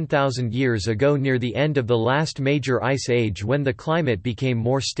about 10,000 years ago near the end of the last major ice age when the climate became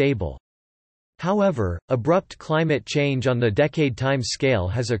more stable. However, abrupt climate change on the decade time scale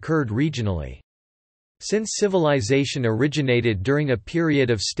has occurred regionally. Since civilization originated during a period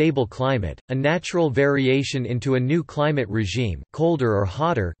of stable climate, a natural variation into a new climate regime, colder or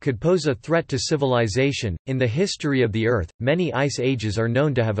hotter, could pose a threat to civilization. In the history of the Earth, many ice ages are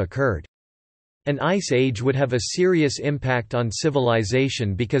known to have occurred. An ice age would have a serious impact on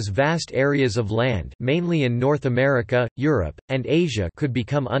civilization because vast areas of land, mainly in North America, Europe, and Asia, could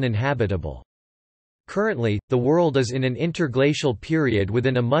become uninhabitable. Currently, the world is in an interglacial period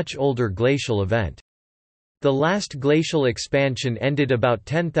within a much older glacial event. The last glacial expansion ended about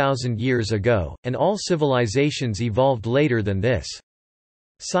 10,000 years ago, and all civilizations evolved later than this.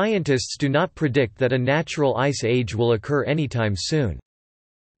 Scientists do not predict that a natural ice age will occur anytime soon.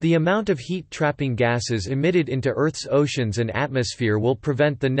 The amount of heat-trapping gases emitted into Earth's oceans and atmosphere will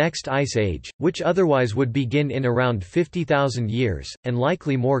prevent the next ice age, which otherwise would begin in around 50,000 years, and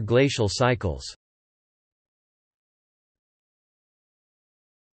likely more glacial cycles.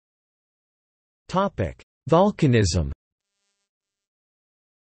 Volcanism.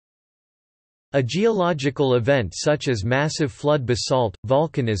 A geological event such as massive flood basalt,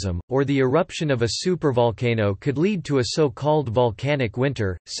 volcanism, or the eruption of a supervolcano could lead to a so-called volcanic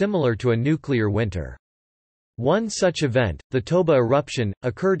winter, similar to a nuclear winter. One such event, the Toba eruption,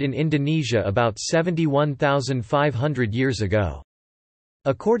 occurred in Indonesia about 71,500 years ago.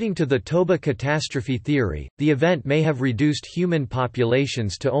 According to the Toba catastrophe theory, the event may have reduced human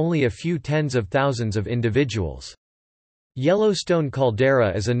populations to only a few tens of thousands of individuals. Yellowstone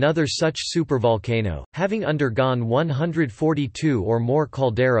caldera is another such supervolcano, having undergone 142 or more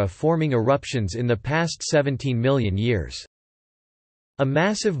caldera-forming eruptions in the past 17 million years. A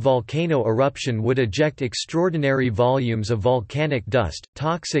massive volcano eruption would eject extraordinary volumes of volcanic dust,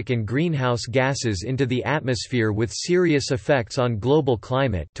 toxic and greenhouse gases into the atmosphere with serious effects on global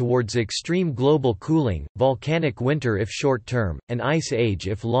climate towards extreme global cooling, volcanic winter if short-term, and ice age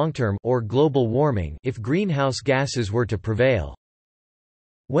if long-term, or global warming if greenhouse gases were to prevail.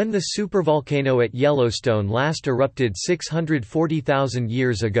 When the supervolcano at Yellowstone last erupted 640,000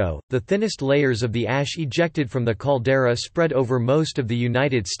 years ago, the thinnest layers of the ash ejected from the caldera spread over most of the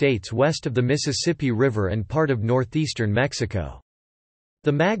United States west of the Mississippi River and part of northeastern Mexico.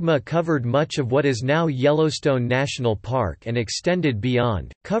 The magma covered much of what is now Yellowstone National Park and extended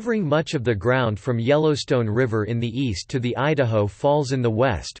beyond, covering much of the ground from Yellowstone River in the east to the Idaho Falls in the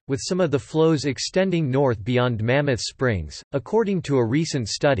west, with some of the flows extending north beyond Mammoth Springs. According to a recent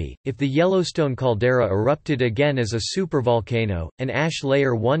study, if the Yellowstone caldera erupted again as a supervolcano, an ash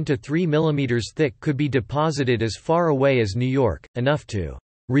layer 1 to 3 mm thick could be deposited as far away as New York, enough to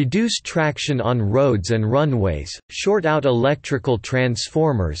reduce traction on roads and runways, short out electrical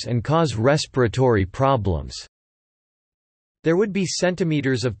transformers and cause respiratory problems. There would be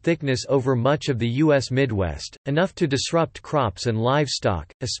centimeters of thickness over much of the U.S. Midwest, enough to disrupt crops and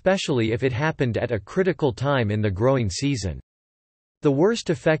livestock, especially if it happened at a critical time in the growing season. The worst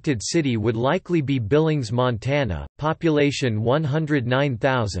affected city would likely be Billings, Montana, population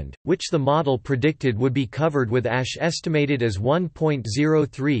 109,000, which the model predicted would be covered with ash estimated as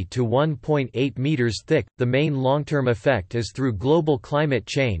 1.03 to 1.8 meters thick. The main long-term effect is through global climate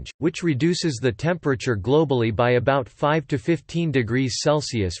change, which reduces the temperature globally by about 5 to 15 degrees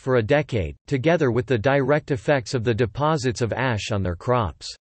Celsius for a decade, together with the direct effects of the deposits of ash on their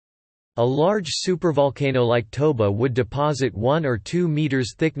crops. A large supervolcano like Toba would deposit 1 or 2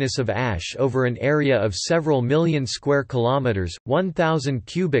 meters thickness of ash over an area of several million square kilometers. 1,000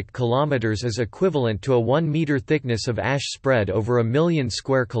 cubic kilometers is equivalent to a 1 meter thickness of ash spread over a million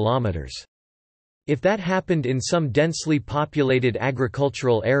square kilometers. If that happened in some densely populated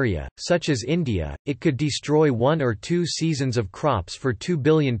agricultural area, such as India, it could destroy 1 or 2 seasons of crops for 2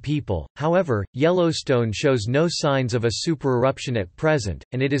 billion people. However, Yellowstone shows no signs of a supereruption at present,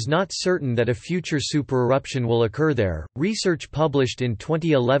 and it is not certain that a future supereruption will occur there. Research published in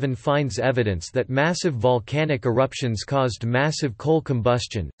 2011 finds evidence that massive volcanic eruptions caused massive coal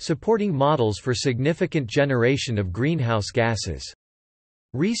combustion, supporting models for significant generation of greenhouse gases.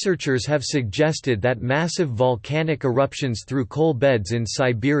 Researchers have suggested that massive volcanic eruptions through coal beds in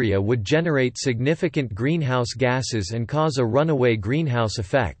Siberia would generate significant greenhouse gases and cause a runaway greenhouse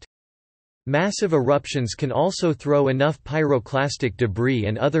effect. Massive eruptions can also throw enough pyroclastic debris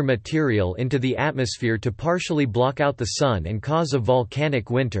and other material into the atmosphere to partially block out the sun and cause a volcanic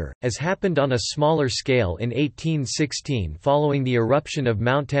winter, as happened on a smaller scale in 1816 following the eruption of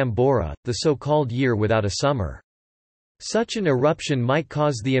Mount Tambora, the so-called year without a summer. Such an eruption might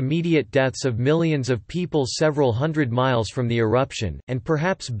cause the immediate deaths of millions of people several hundred miles from the eruption, and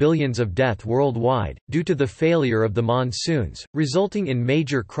perhaps billions of deaths worldwide, due to the failure of the monsoons, resulting in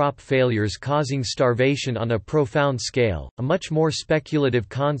major crop failures causing starvation on a profound scale. A much more speculative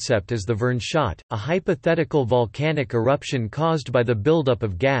concept is the Verne shot, a hypothetical volcanic eruption caused by the buildup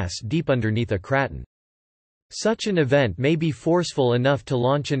of gas deep underneath a craton. Such an event may be forceful enough to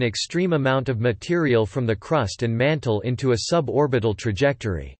launch an extreme amount of material from the crust and mantle into a suborbital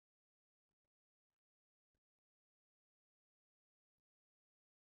trajectory.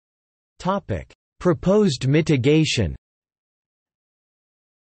 Proposed mitigation.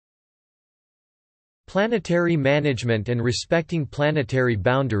 Planetary management and respecting planetary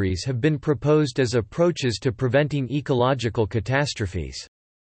boundaries have been proposed as approaches to preventing ecological catastrophes.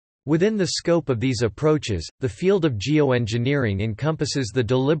 Within the scope of these approaches, the field of geoengineering encompasses the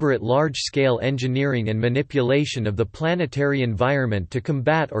deliberate large-scale engineering and manipulation of the planetary environment to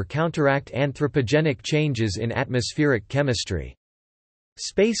combat or counteract anthropogenic changes in atmospheric chemistry.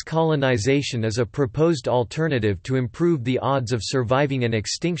 Space colonization is a proposed alternative to improve the odds of surviving an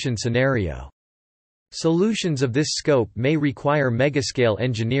extinction scenario. Solutions of this scope may require megascale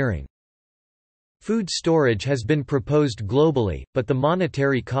engineering. Food storage has been proposed globally, but the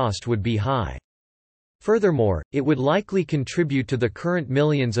monetary cost would be high. Furthermore, it would likely contribute to the current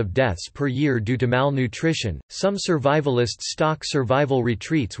millions of deaths per year due to malnutrition. Some survivalists stock survival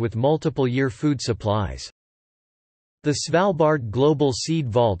retreats with multiple-year food supplies. The Svalbard Global Seed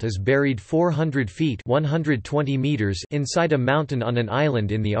Vault is buried 400 feet (120 meters) inside a mountain on an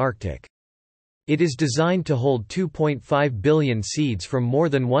island in the Arctic. It is designed to hold 2.5 billion seeds from more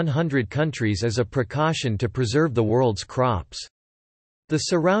than 100 countries as a precaution to preserve the world's crops. The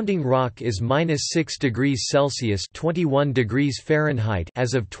surrounding rock is -6 degrees Celsius (21 degrees Fahrenheit)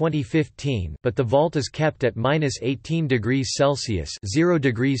 as of 2015, but the vault is kept at -18 degrees Celsius (0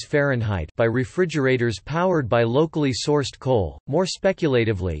 degrees Fahrenheit) by refrigerators powered by locally sourced coal. More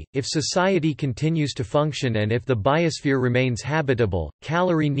speculatively, if society continues to function and if the biosphere remains habitable,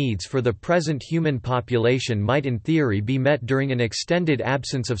 calorie needs for the present human population might in theory be met during an extended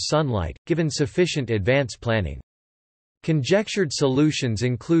absence of sunlight, given sufficient advance planning. Conjectured solutions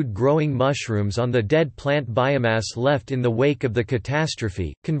include growing mushrooms on the dead plant biomass left in the wake of the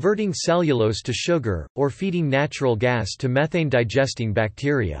catastrophe, converting cellulose to sugar, or feeding natural gas to methane-digesting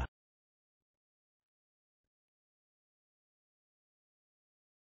bacteria.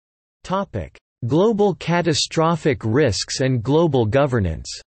 Global catastrophic risks and global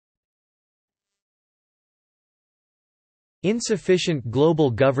governance. Insufficient global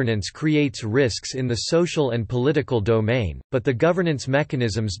governance creates risks in the social and political domain, but the governance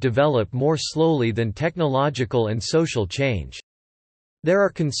mechanisms develop more slowly than technological and social change. There are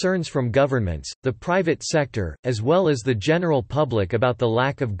concerns from governments, the private sector, as well as the general public about the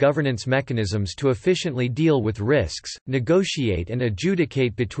lack of governance mechanisms to efficiently deal with risks, negotiate and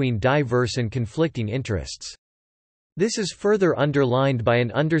adjudicate between diverse and conflicting interests. This is further underlined by an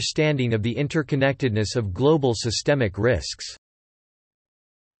understanding of the interconnectedness of global systemic risks.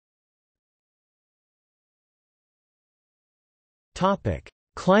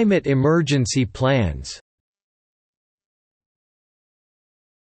 Climate emergency plans.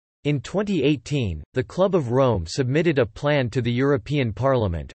 In 2018, the Club of Rome submitted a plan to the European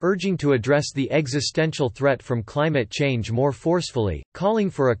Parliament, urging to address the existential threat from climate change more forcefully, calling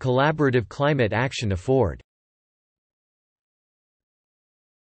for a collaborative climate action effort.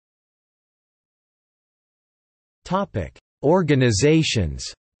 Organizations.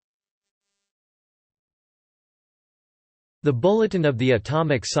 The Bulletin of the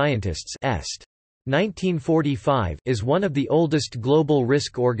Atomic Scientists (EST) 1945 is one of the oldest global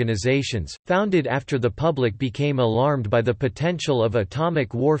risk organizations, founded after the public became alarmed by the potential of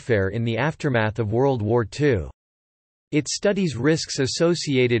atomic warfare in the aftermath of World War II. It studies risks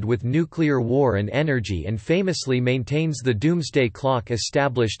associated with nuclear war and energy and famously maintains the doomsday clock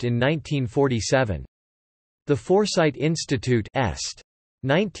established in 1947. The Foresight Institute (EST)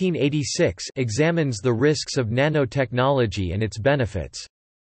 1986 examines the risks of nanotechnology and its benefits.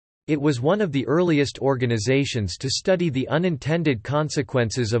 It was one of the earliest organizations to study the unintended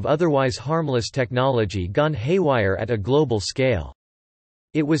consequences of otherwise harmless technology gone haywire at a global scale.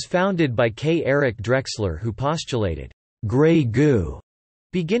 It was founded by K. Eric Drexler, who postulated gray goo.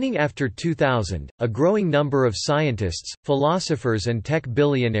 Beginning after 2000, a growing number of scientists, philosophers and tech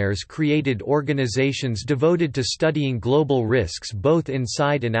billionaires created organizations devoted to studying global risks both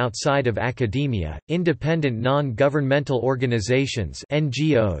inside and outside of academia. Independent non-governmental organizations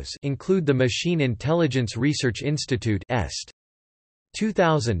 (NGOs) include the Machine Intelligence Research Institute (EST)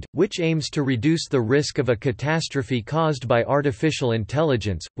 2000, which aims to reduce the risk of a catastrophe caused by artificial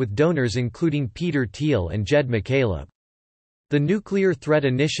intelligence, with donors including Peter Thiel and Jed McCaleb. The Nuclear Threat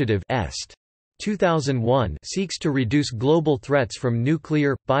Initiative (EST) 2001 seeks to reduce global threats from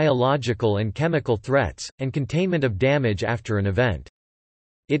nuclear, biological and chemical threats, and containment of damage after an event.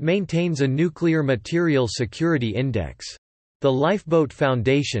 It maintains a Nuclear Material Security Index. The Lifeboat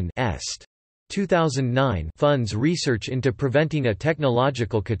Foundation (EST) 2009 funds research into preventing a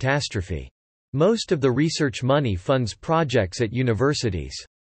technological catastrophe. Most of the research money funds projects at universities.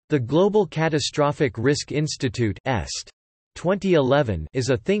 The Global Catastrophic Risk Institute (EST) 2011 is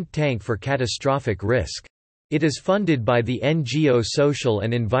a think tank for catastrophic risk. It is funded by the NGO Social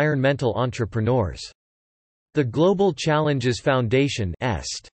and Environmental Entrepreneurs. The Global Challenges Foundation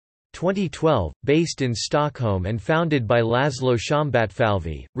 (EST) 2012, based in Stockholm and founded by Laszlo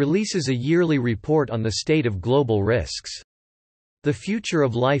Szombatfalvy, releases a yearly report on the state of global risks. The Future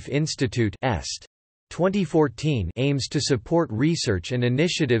of Life Institute (EST) 2014 aims to support research and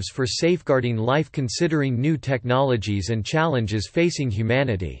initiatives for safeguarding life considering new technologies and challenges facing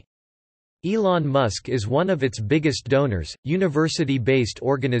humanity. Elon Musk is one of its biggest donors. University-based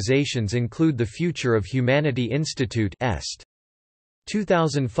organizations include the Future of Humanity Institute (EST)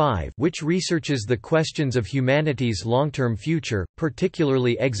 2005, which researches the questions of humanity's long-term future,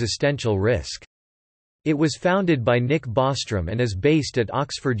 particularly existential risk. It was founded by Nick Bostrom and is based at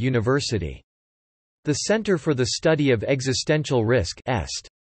Oxford University. The Centre for the Study of Existential Risk (EST)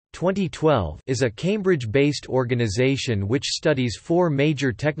 2012 is a Cambridge-based organization which studies four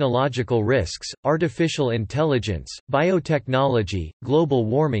major technological risks: artificial intelligence, biotechnology, global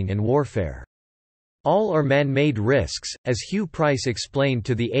warming and warfare. All are man-made risks, as Hugh Price explained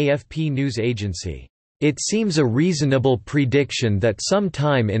to the AFP news agency. It seems a reasonable prediction that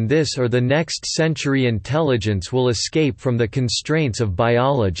sometime in this or the next century intelligence will escape from the constraints of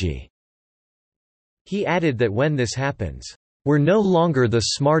biology. He added that when this happens, we're no longer the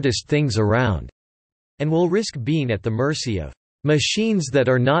smartest things around, and will risk being at the mercy of machines that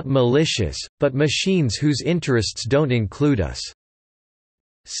are not malicious, but machines whose interests don't include us.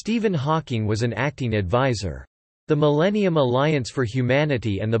 Stephen Hawking was an acting advisor. The Millennium Alliance for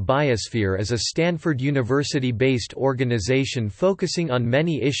Humanity and the Biosphere is a Stanford University-based organization focusing on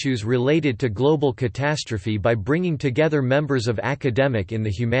many issues related to global catastrophe by bringing together members of academic in the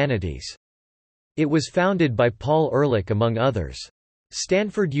humanities. It was founded by Paul Ehrlich among others.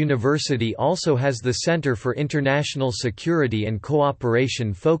 Stanford University also has the Center for International Security and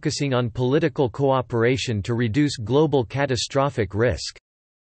Cooperation focusing on political cooperation to reduce global catastrophic risk.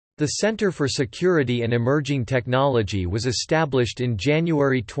 The Center for Security and Emerging Technology was established in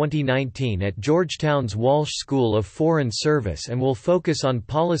January 2019 at Georgetown's Walsh School of Foreign Service and will focus on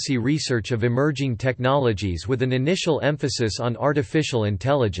policy research of emerging technologies with an initial emphasis on artificial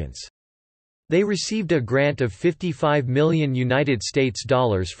intelligence. They received a grant of $55 million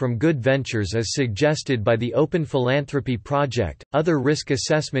from Good Ventures as suggested by the Open Philanthropy Project. Other risk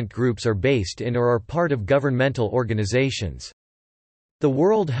assessment groups are based in or are part of governmental organizations. The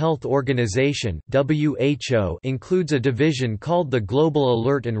World Health Organization (WHO) includes a division called the Global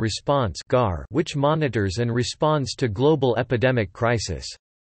Alert and Response (GAR), which monitors and responds to global epidemic crisis.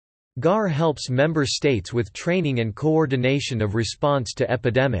 GAR helps member states with training and coordination of response to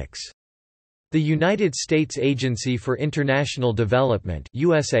epidemics. The United States Agency for International Development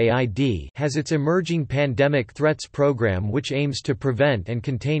 (USAID) has its Emerging Pandemic Threats Program, which aims to prevent and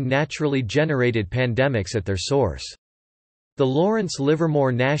contain naturally generated pandemics at their source. The Lawrence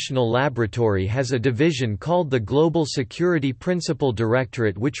Livermore National Laboratory has a division called the Global Security Principal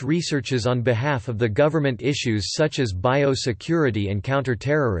Directorate, which researches on behalf of the government issues such as biosecurity and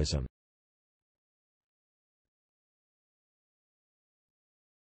counterterrorism.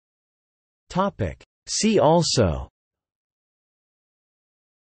 See also: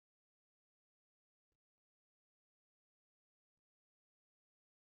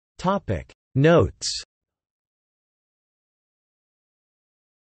 Notes.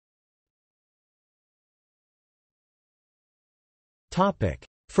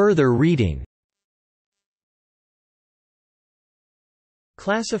 Further reading.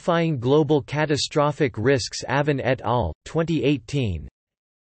 Classifying Global Catastrophic Risks, Avon et al., 2018.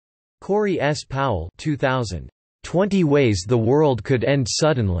 Corey S. Powell, 2000. 20 Ways the World Could End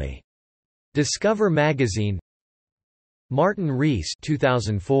Suddenly. Discover Magazine. Martin Rees,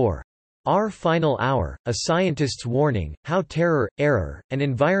 2004. Our Final Hour: A Scientist's Warning: How Terror, Error, and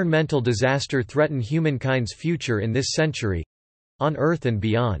Environmental Disaster Threaten Humankind's Future in This Century on Earth and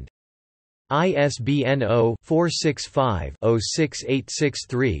Beyond. ISBN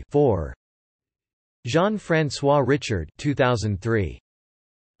 0-465-06863-4. Jean-François Richard, 2003.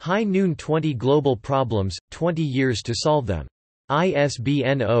 High Noon: 20 Global Problems, 20 Years to Solve Them.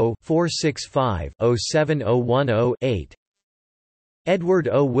 ISBN 0-465-07010-8. Edward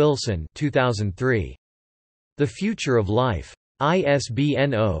O. Wilson, 2003. The Future of Life.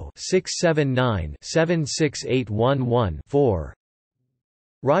 ISBN 0-679-76811-4.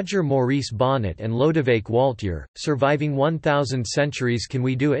 Roger Maurice Bonnet and Lodewijk Waltjer, Surviving 1000 Centuries, Can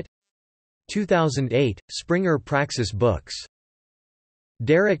We Do It? 2008, Springer Praxis Books.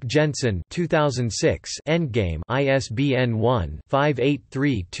 Derek Jensen, 2006. Endgame. ISBN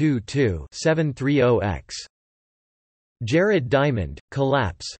 1-58322-730-X. Jared Diamond,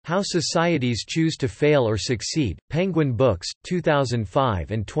 Collapse, How Societies Choose to Fail or Succeed, Penguin Books, 2005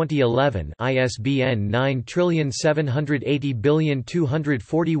 and 2011 ISBN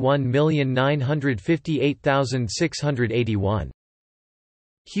 9780241958681.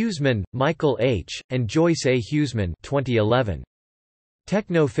 Huseman, Michael H., and Joyce A. Huseman 2011.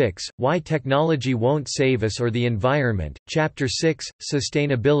 Technofix, Why Technology Won't Save Us or the Environment, Chapter 6,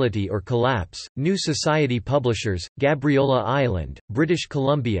 Sustainability or Collapse, New Society Publishers, Gabriola Island, British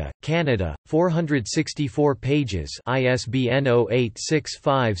Columbia, Canada, 464 pages ISBN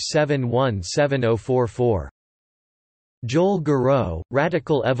 0865717044. Joel Garreau,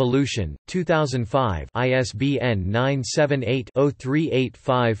 Radical Evolution, 2005 ISBN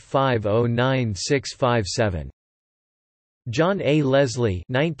 978-0385509657. John A. Leslie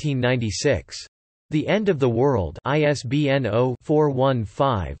 1996. The End of the World ISBN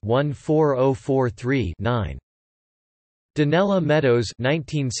 0-415-14043-9. Donella Meadows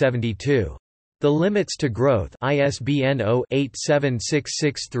 1972. The Limits to Growth ISBN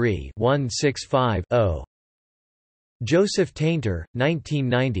 0-87663-165-0. Joseph Tainter,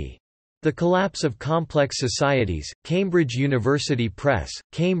 1990. The Collapse of Complex Societies, Cambridge University Press,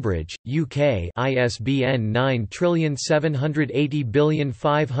 Cambridge, UK ISBN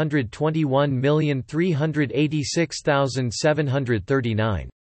 9780521386739.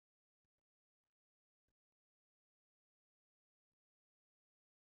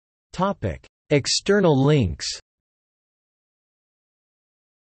 External links.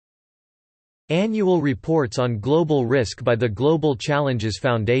 Annual reports on global risk by the Global Challenges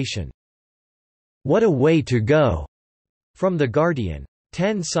Foundation. What a Way to Go! From The Guardian.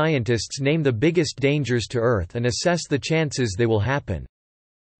 10 scientists name the biggest dangers to Earth and assess the chances they will happen.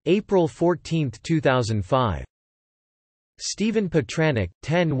 April 14, 2005. Stephen Petranek,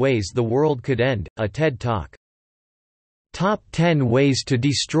 10 Ways the World Could End, a TED Talk. Top 10 Ways to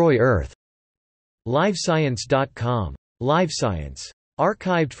Destroy Earth. LiveScience.com. LiveScience.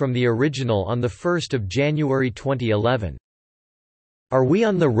 Archived from the original on 1 January 2011. Are We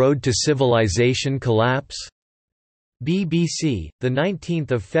on the Road to Civilization Collapse? BBC, 19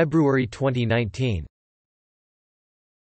 February 2019.